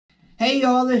Hey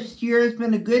y'all, this year has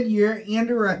been a good year and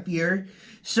a rough year.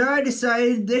 So I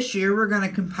decided this year we're going to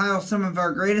compile some of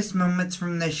our greatest moments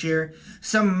from this year.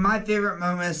 Some of my favorite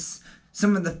moments,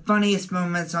 some of the funniest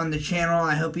moments on the channel.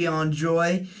 I hope you all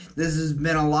enjoy. This has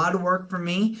been a lot of work for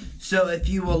me. So if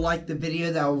you will like the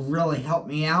video, that will really help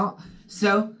me out.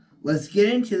 So let's get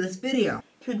into this video.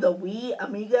 To the wee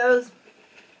amigos.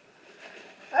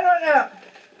 I don't know.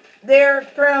 They're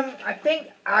from, I think,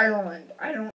 Ireland.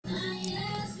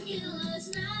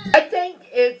 I think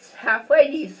it's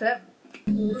halfway decent.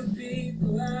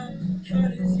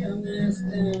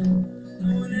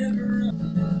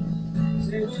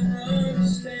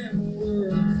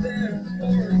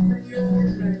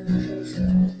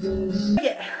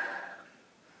 Yeah.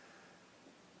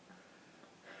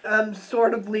 I'm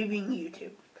sort of leaving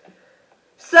YouTube.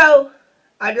 So,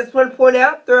 I just want to point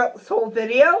out throughout this whole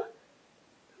video,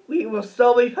 we will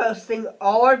still be posting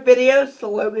all our videos to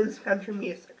Logan's Country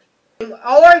Music.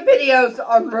 All our videos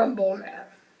on Rumble now.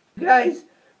 If you guys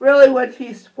really want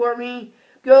to support me,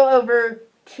 go over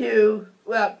to,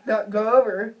 well, not go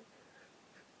over,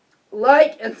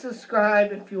 like and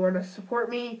subscribe if you want to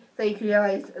support me. Thank you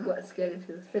guys, and let's get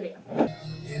into this video.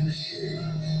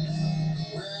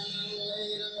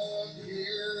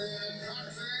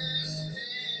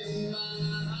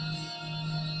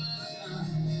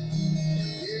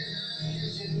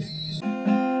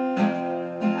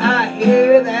 I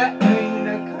hear that train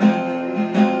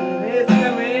a-comin', it's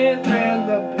coming from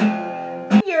the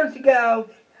bend. Years ago,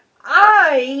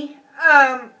 I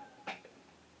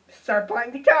started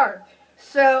playing guitar.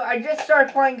 So I just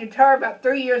started playing guitar about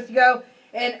 3 years ago,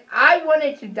 and I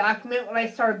wanted to document when I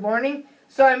started learning,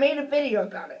 so I made a video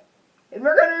about it. And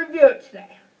we're going to review it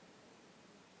today.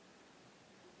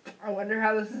 I wonder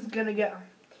how this is going to go.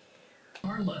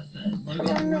 Guitar lesson.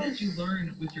 Logan, what did you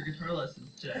learn with your guitar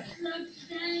lessons today? So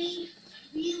today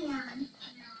we learned.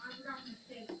 Now I forgot to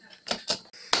say that.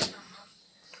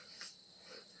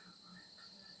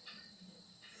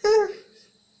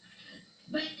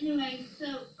 But anyway, so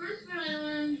first what I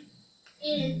learned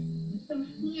is some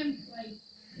hand plates.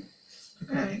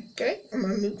 Okay, I'm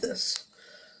going to move this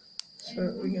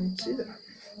so we can see that.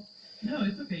 No,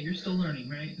 it's okay. You're still learning,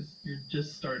 right? You're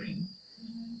just starting.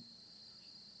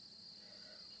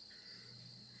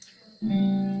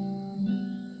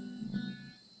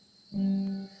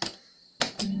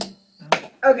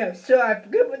 Okay, so I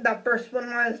forget what that first one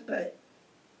was, but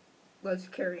let's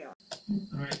carry on.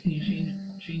 Alright, can you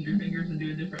change your fingers and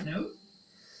do a different note?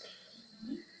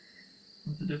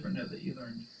 What's a different note that you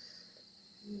learned?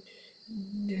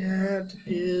 That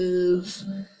is...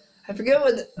 I forget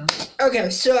what okay,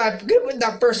 so I forget what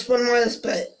that first one was,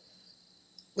 but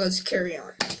let's carry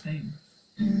on. Same.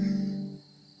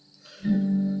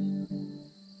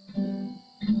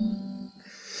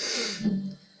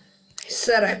 I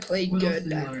said I played What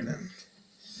good else back did you learn? then.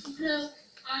 So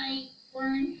I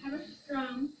learned how to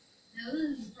strum. Now this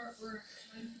is the part where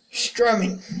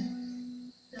Strumming.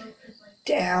 so it's like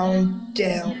Down,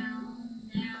 down,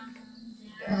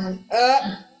 down. up.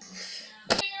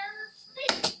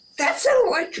 That's an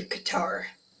electric guitar.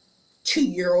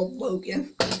 2-year-old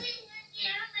Logan. Stop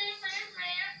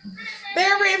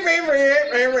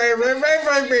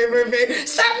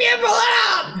me, pull it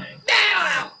up! Okay.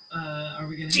 Now! Are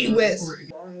we gonna Gee whiz.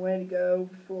 record- Long way to go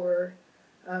before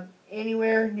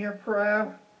anywhere near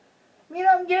pro. I mean,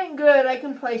 I'm getting good. I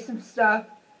can play some stuff.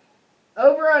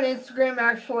 Over on Instagram,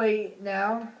 actually,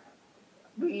 now,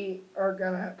 we are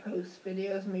going to post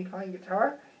videos of me playing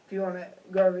guitar, if you want to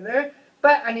go over there.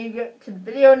 But I need to get to the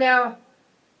video now.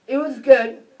 It was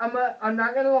good. I'm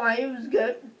not going to lie, it was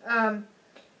good.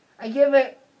 I give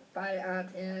it 5 out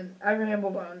of 10. I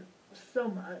rambled on so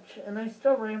much, and I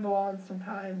still ramble on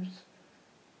sometimes.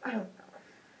 I don't know.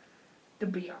 To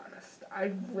be honest,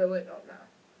 I really don't know.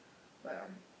 But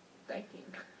I'm thinking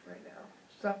right now.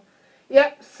 So,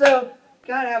 yep, so,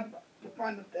 gotta have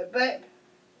fun with it. But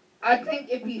I think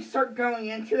if you start going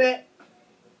into it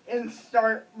and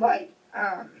start, like,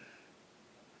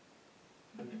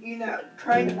 you know,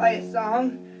 trying to play a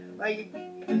song, like,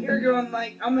 if you're going,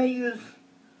 like, I'm gonna use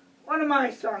one of my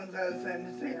songs as an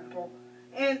example.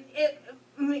 And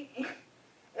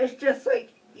it's just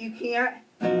like, you can't.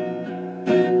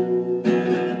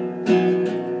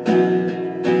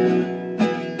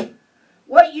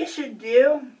 What you should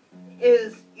do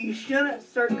is you shouldn't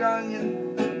start going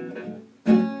in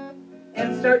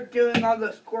and start doing all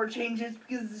those chord changes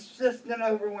because it's just going to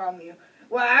overwhelm you.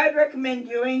 What I'd recommend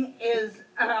doing is,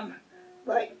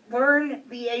 like, learn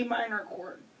the A minor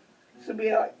chord. So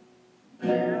be like,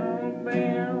 bam,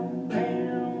 bam,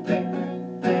 bam,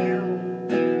 bam, bam.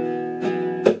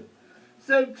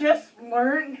 So just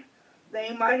learn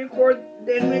the A minor chord.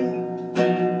 Then when you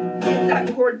get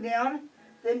that chord down,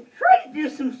 then try to do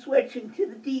some switching to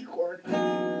the D chord.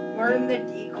 Learn the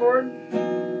D chord.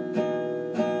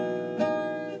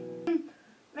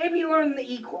 Maybe learn the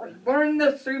E chord. Learn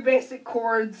those 3 basic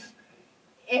chords,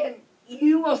 and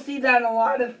you will see that in a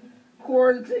lot of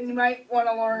chords. And you might want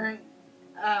to learn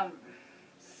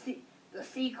the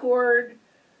C chord,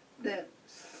 the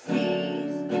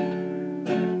C's.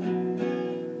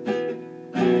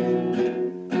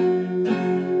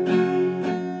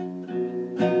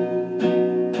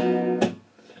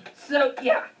 So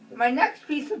yeah, my next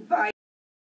piece of advice.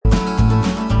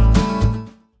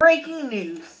 Breaking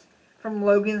news from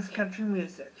Logan's Country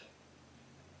Music.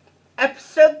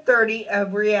 Episode 30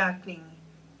 of Reacting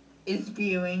is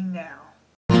viewing now.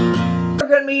 We're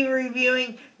going to be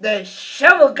reviewing the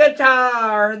shovel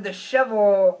guitar. The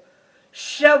shovel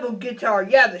guitar.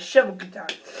 Yeah, the shovel guitar.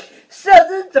 So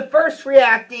this is the first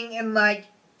reacting in like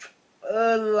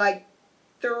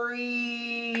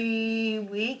 3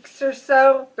 weeks or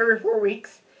so. 3 or 4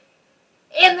 weeks.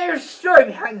 And there's a story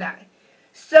behind that.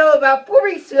 So about 4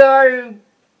 weeks ago, I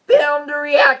filmed a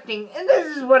reacting, and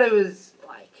this is what it was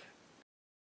like.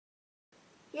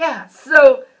 Yeah,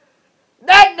 so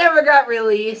that never got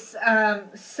released.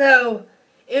 So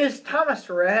it was Thomas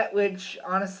Rhett, which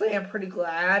honestly I'm pretty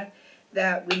glad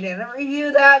that we didn't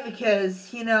review that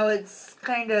because, you know, it's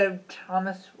kind of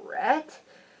Thomas Rhett.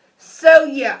 So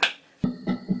yeah.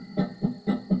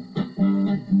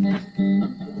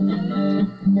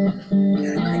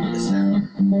 Gotta crank this out.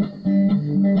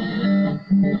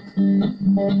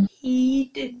 He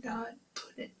did not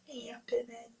put an amp in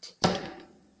it.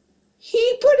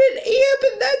 He put an amp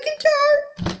in that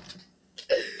guitar?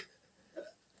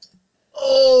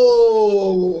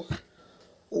 Oh,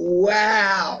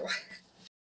 wow.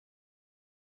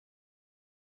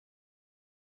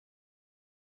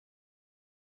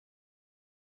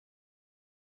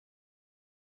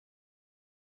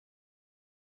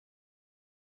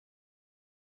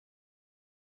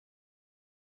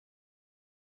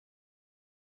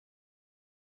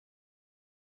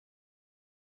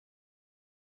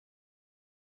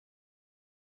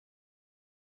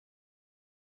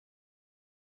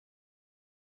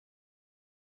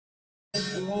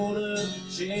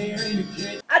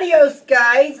 Adios,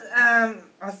 guys.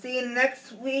 I'll see you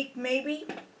next week, maybe.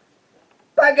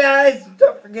 Bye, guys.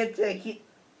 Don't forget to keep...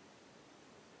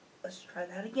 Let's try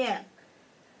that again.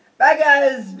 Bye,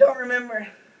 guys. Don't remember...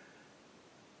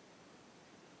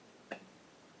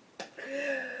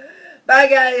 Bye,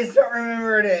 guys. Don't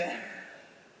remember to...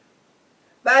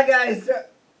 Bye, guys.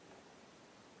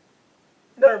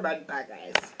 Never mind. Bye,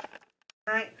 guys.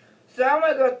 Alright. So I'm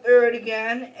going to go through it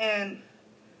again and...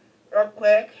 real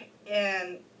quick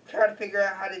and try to figure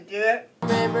out how to do it.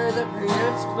 Remember the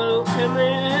principal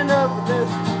coming over the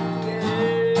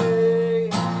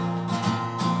gate.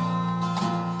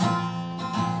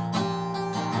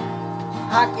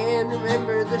 I can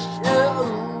remember the show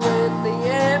and the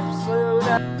episode.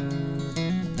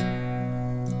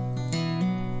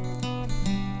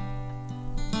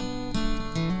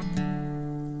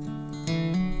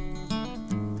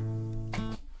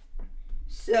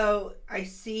 So I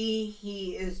see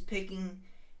he is picking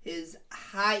his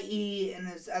high E and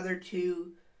his other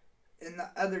two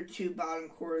bottom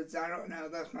chords. I don't know,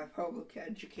 that's my public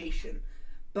education.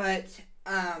 But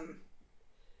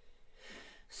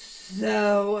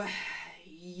so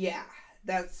yeah,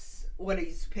 that's what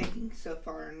he's picking so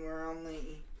far, and we're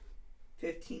only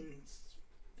 15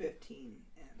 in,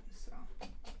 so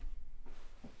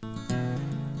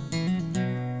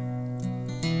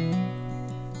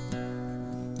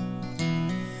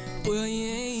well, you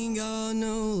ain't got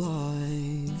no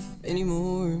life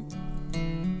anymore.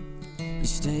 You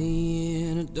stay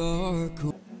in a dark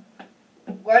hole.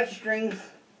 what strings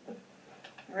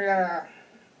we're gonna...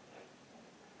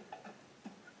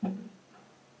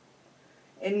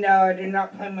 And no, I do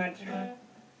not play my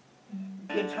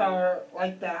guitar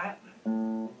like that.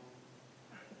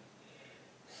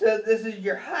 So this is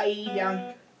your high E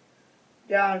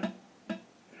down.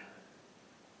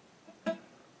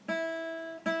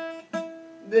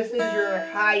 This is your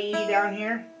high E down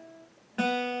here.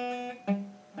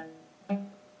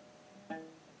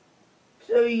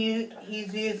 So he's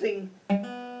using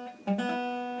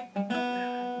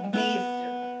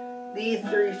these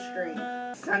 3 strings.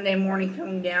 Sunday Morning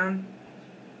Coming Down,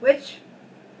 which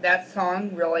that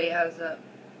song really has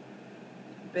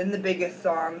been the biggest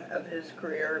song of his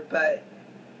career, but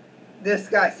this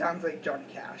guy sounds like Johnny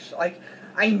Cash. Like,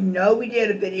 I know we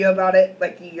did a video about it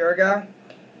like a year ago.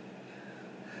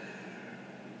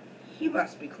 He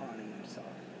must be cloning himself.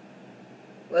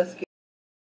 Let's get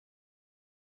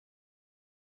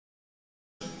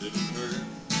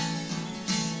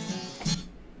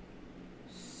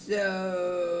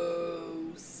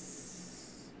So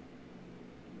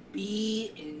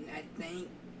B, and I think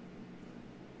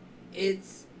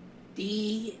it's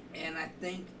D, and I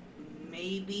think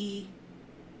maybe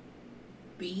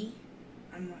B.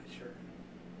 I'm not sure.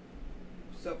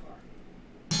 So far.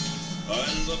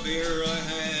 And the beer I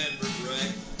had for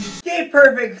breakfast. Stay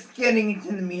Perfect's getting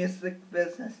into the music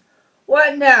business.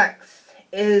 What next?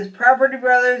 Is Property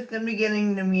Brothers gonna be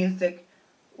getting into music?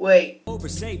 Wait. Over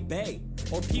say bae,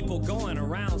 or people going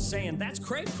around saying that's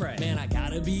cray cray. Man, I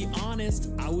gotta be honest,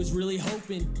 I was really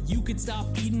hoping you could stop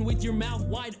eating with your mouth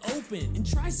wide open and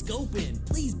try scoping.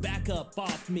 Please back up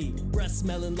off me, breath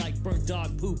smelling like burnt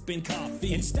dog poop and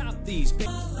coffee. And stop these.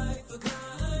 My life a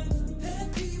crime,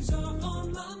 pet peeves are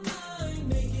on my mind,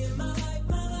 making my life,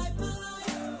 my life.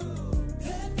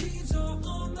 Pet peeves are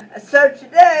on my. So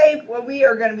today, what we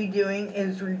are gonna be doing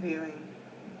is reviewing.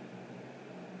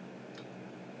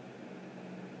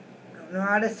 I don't know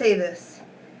how to say this,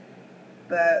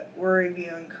 but we're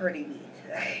reviewing Cardi B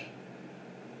today.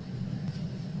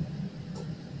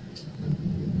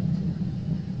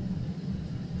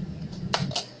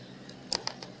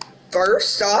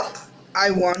 First off,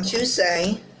 I want to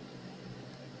say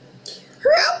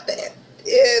her outfit.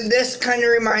 This kind of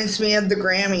reminds me of the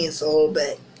Grammys a little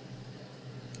bit.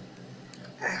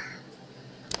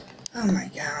 Oh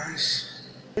my gosh.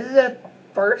 This is the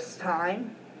first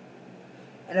time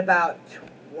in about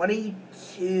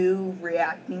 22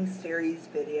 reacting series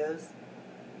videos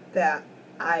that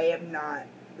I have not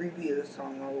reviewed a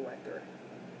song all the way through.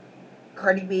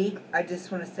 Cardi B, I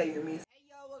just want to say your music. Hey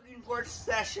y'all, Logan Porch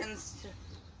Sessions.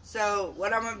 So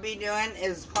what I'm going to be doing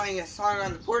is playing a song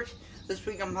on the porch. This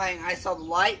week I'm playing I Saw the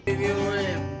Light. If you would.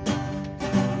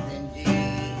 Then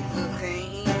Jesus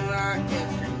came like a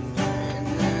stranger in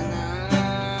the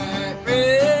night.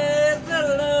 Praise the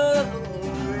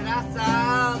Lord, I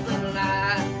saw the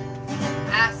light.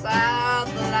 I saw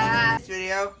the light. This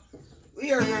video,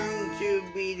 we are going to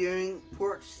be doing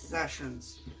porch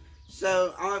sessions.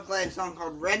 So I'm going to play a song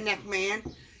called Redneck Man.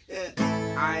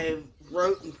 I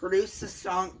wrote and produced this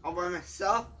song all by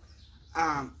myself.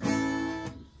 And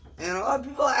a lot of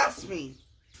people ask me,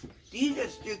 do you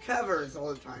just do covers all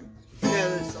the time?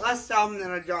 This last album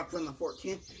that I dropped on the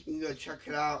 14th, you can go check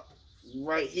it out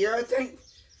right here, I think,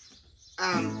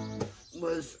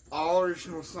 was all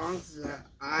original songs that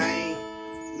I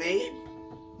made.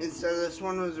 And so this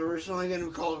one was originally going to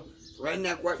be called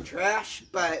Redneck White Trash,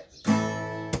 but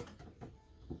I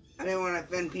didn't want to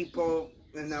offend people,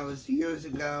 and that was years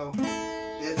ago.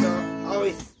 And it's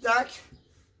always stuck,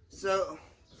 so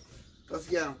let's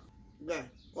go. Okay,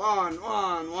 1,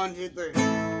 2, 3.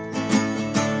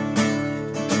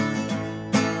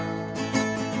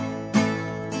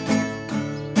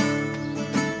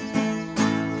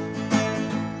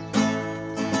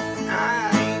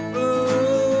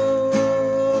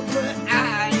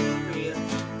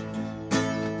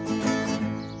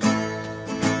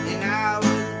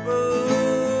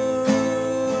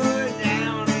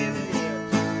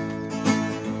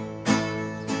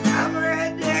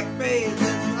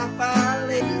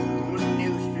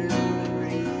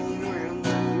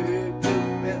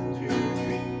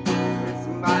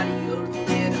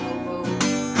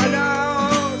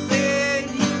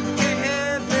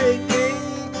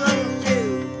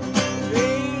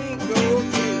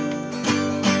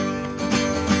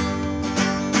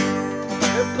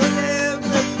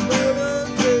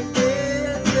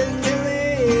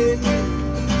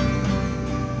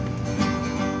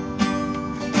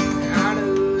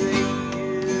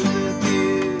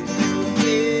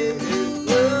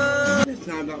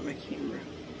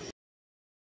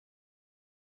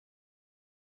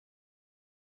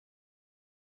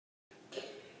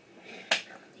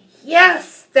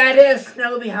 Yes, that is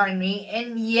snow behind me,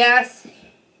 and yes,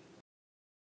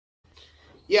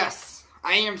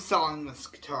 I am selling this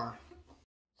guitar.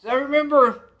 So I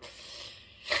remember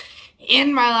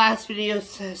in my last video,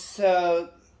 so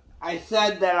I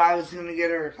said that I was going to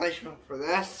get a replacement for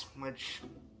this, which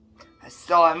I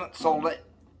still haven't sold it.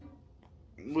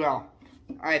 Well,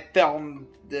 I filmed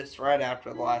this right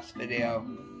after the last video,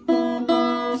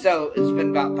 so it's been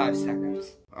about 5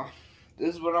 seconds. Well,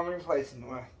 this is what I'm replacing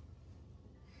with.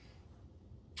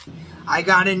 I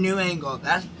got a new angle.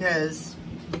 That's because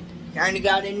I kind of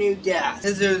got a new desk.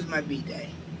 This was my B-day.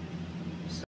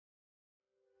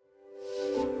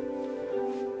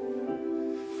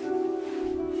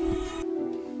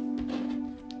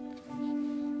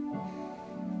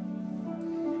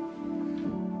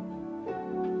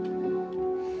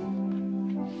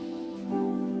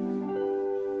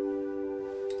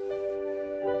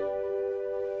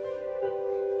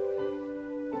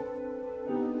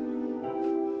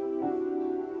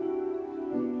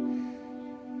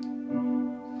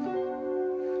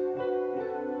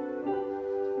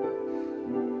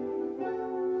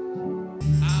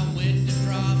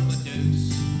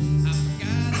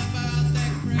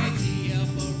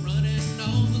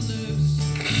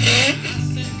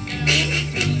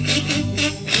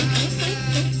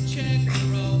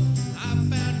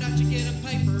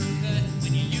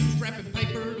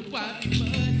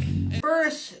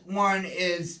 first one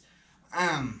is,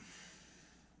 I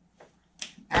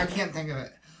can't think of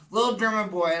it. Little Drummer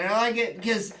Boy, and I like it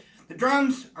because the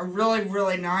drums are really,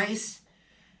 really nice.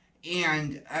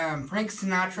 And Frank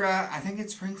Sinatra, I think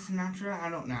it's Frank Sinatra, I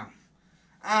don't know.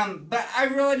 But I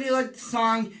really do like the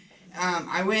song.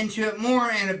 I went into it more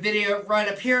in a video right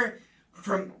up here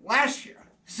from last year.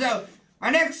 So,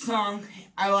 my next song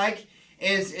I like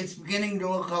is It's Beginning to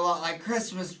Look a Lot Like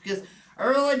Christmas, because I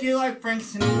really do like Frank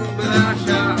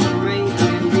Sinatra.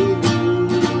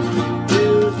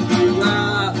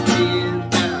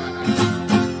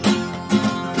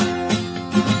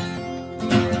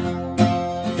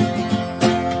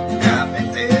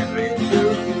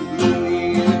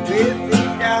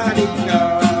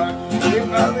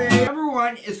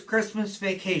 Is Christmas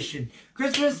Vacation.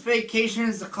 Christmas Vacation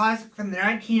is a classic from the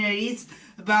 1980s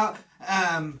about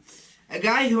a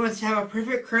guy who wants to have a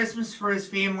perfect Christmas for his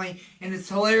family, and it's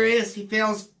hilarious. He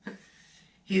fails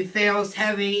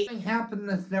heavy. Something happened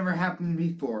that's never happened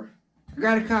before. I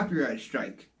got a copyright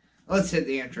strike. Let's hit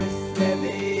the intro.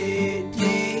 David,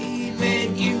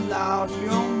 you lost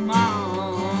your